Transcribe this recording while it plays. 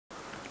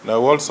Now,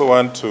 I also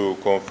want to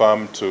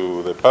confirm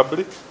to the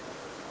public,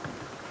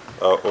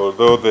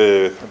 although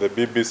the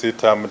BBC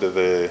termed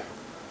the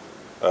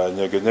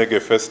Nyege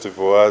Nyege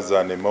Festival as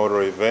an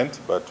immoral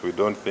event, but we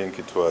don't think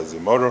it was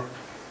immoral.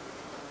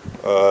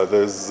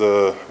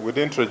 We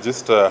didn't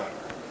register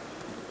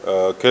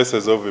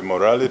cases of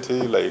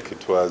immorality, like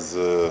it was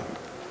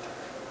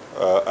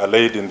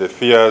allayed in the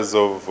fears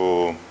of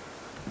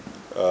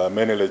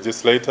many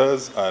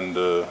legislators and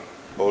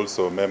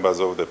also members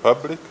of the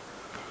public.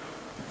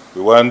 We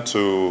want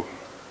to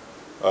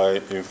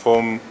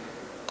inform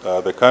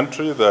the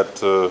country that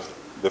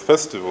the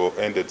festival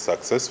ended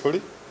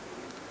successfully,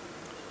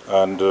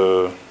 and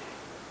a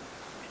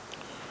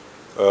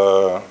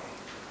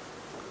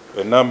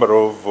number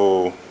of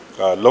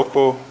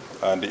local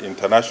and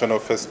international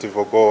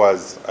festival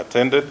goers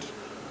attended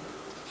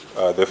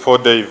the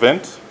 4-day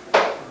event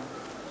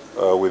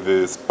with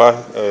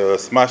the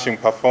smashing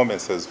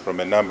performances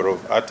from a number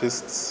of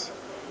artists,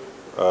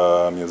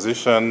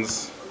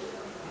 musicians,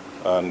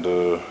 and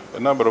a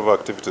number of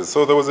activities.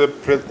 So there was a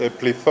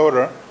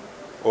plethora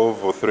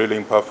of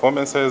thrilling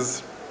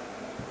performances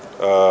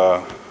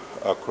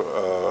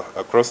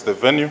across the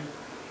venue,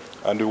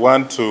 and we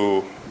want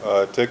to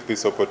take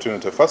this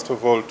opportunity, first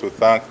of all, to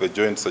thank the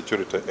joint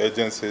security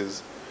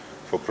agencies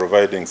for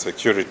providing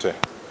security.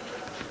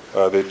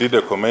 They did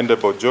a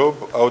commendable job.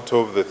 Out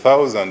of the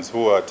thousands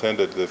who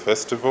attended the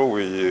festival,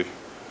 we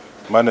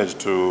managed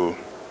to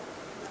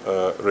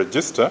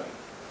register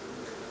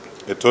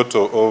a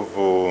total of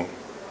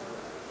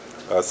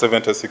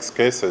 76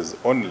 cases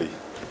only.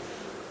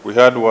 We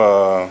had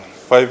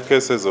 5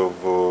 cases of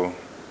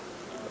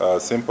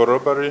simple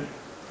robbery.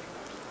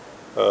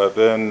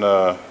 Then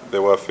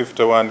there were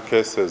 51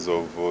 cases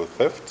of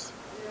theft,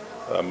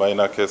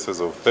 minor cases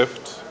of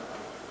theft,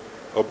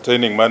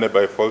 obtaining money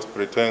by false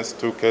pretense,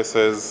 2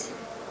 cases,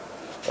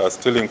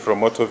 stealing from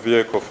motor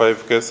vehicle,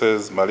 5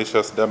 cases,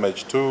 malicious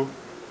damage, 2,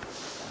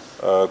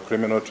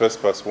 criminal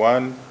trespass,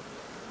 1.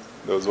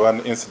 There was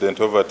 1 incident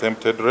of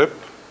attempted rape,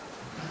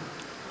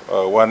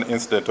 1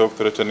 incident of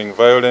threatening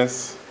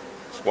violence,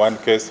 1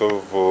 case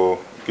of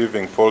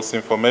giving false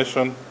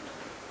information.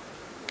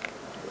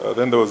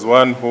 Then there was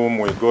 1 whom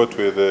we got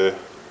with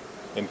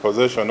in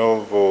possession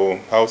of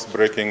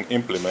house-breaking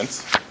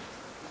implements.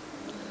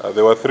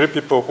 There were 3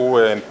 people who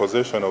were in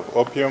possession of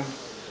opium,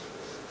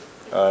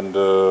 and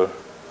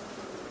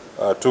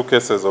 2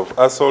 cases of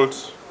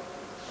assault,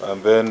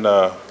 and then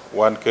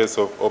 1 case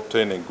of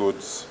obtaining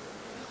goods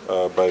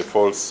by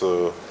false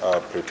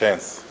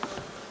pretense.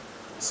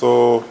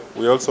 So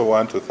we also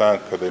want to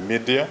thank the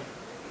media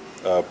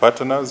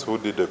partners who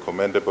did a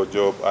commendable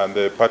job, and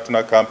the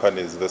partner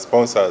companies, the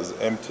sponsors,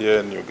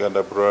 MTN,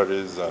 Uganda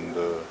Breweries, and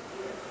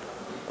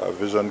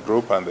Vision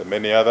Group, and the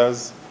many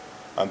others,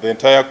 and the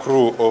entire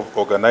crew of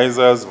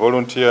organizers,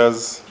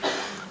 volunteers,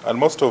 and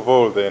most of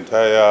all, the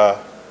entire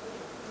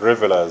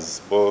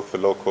revelers, both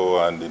local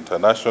and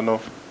international,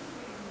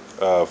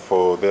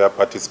 for their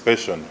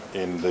participation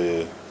in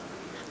the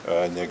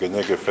Nyege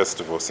Nyege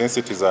Festival. Since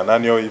it is an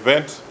annual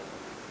event,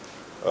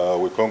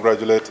 we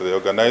congratulate the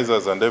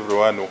organizers and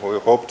everyone. We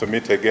hope to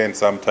meet again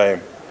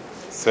sometime,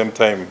 same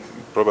time,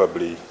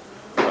 probably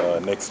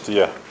next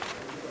year.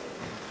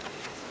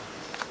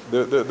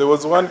 There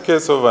was 1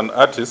 case of an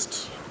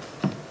artist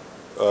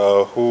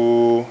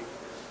who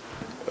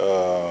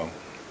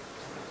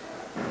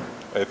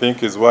I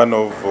think is one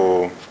of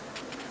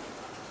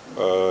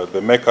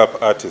the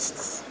makeup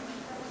artists.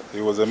 He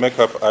was a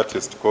makeup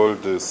artist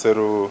called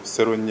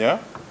Serunya,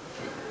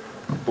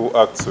 who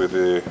acts with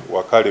the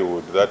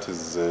Wakaliwood, that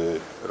is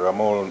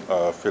Ramon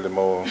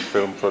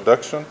film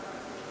production.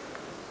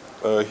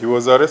 He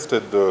was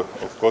arrested,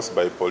 of course,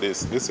 by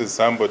police. This is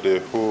somebody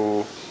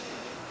who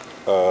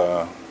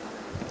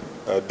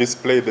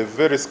displayed a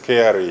very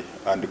scary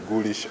and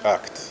ghoulish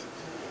act,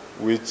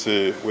 which,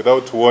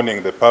 without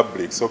warning the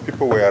public, so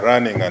people were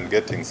running and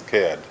getting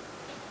scared.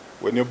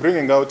 When you're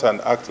bringing out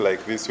an act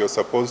like this, you're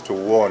supposed to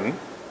warn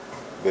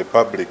the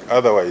public,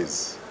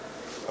 otherwise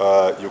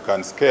you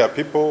can scare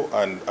people,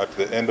 and at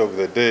the end of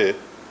the day,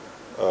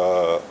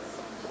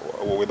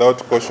 without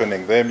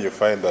cautioning them, you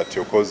find that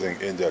you're causing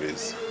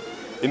injuries.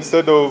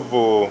 Instead of,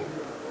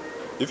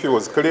 if he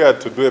was cleared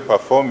to do a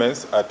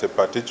performance at a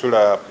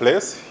particular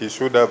place, he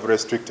should have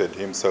restricted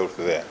himself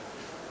there.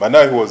 But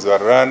now he was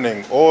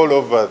running all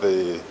over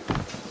the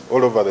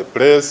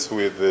place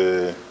with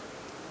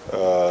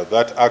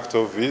that act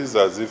of his,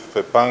 as if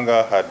a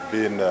panga had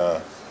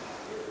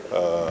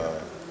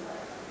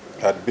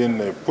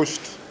been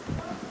pushed.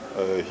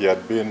 He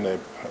had been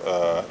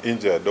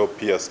injured or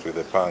pierced with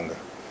a panga.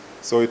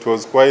 So it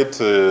was quite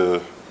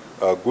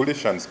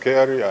ghoulish and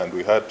scary, and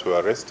we had to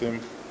arrest him.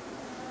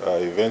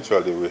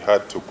 Eventually, we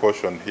had to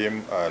caution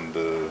him and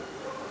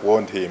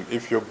warn him,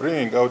 if you're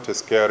bringing out a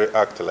scary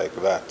act like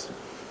that,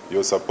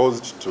 you're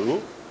supposed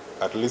to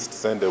at least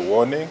send a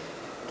warning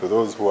to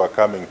those who are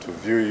coming to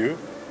view you,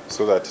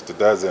 so that it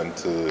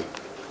doesn't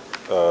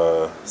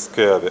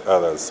scare the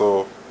others.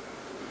 So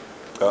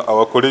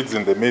our colleagues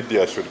in the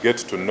media should get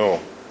to know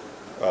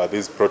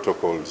these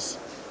protocols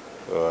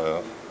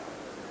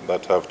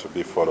that have to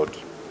be followed.